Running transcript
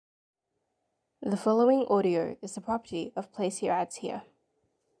The following audio is the property of Place Your Ads Here.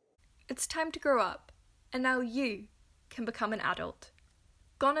 It's time to grow up, and now you can become an adult.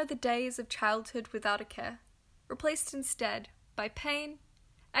 Gone are the days of childhood without a care, replaced instead by pain,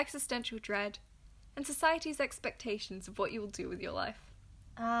 existential dread, and society's expectations of what you will do with your life.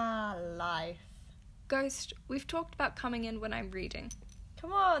 Life. Ghost, we've talked about coming in when I'm reading.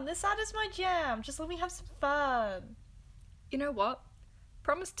 Come on, this ad is my jam. Just let me have some fun. You know what?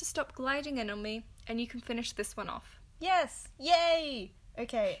 Promise to stop gliding in on me, and you can finish this one off. Yes! Yay!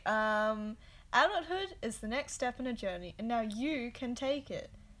 Okay, adulthood is the next step in a journey, and now you can take it.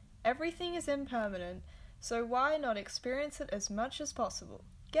 Everything is impermanent, so why not experience it as much as possible?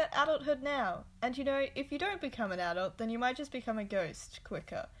 Get adulthood now, and if you don't become an adult, then you might just become a ghost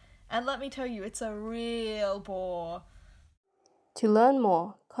quicker. And let me tell you, it's a real bore. To learn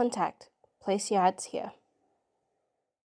more, contact Place Your Ads Here.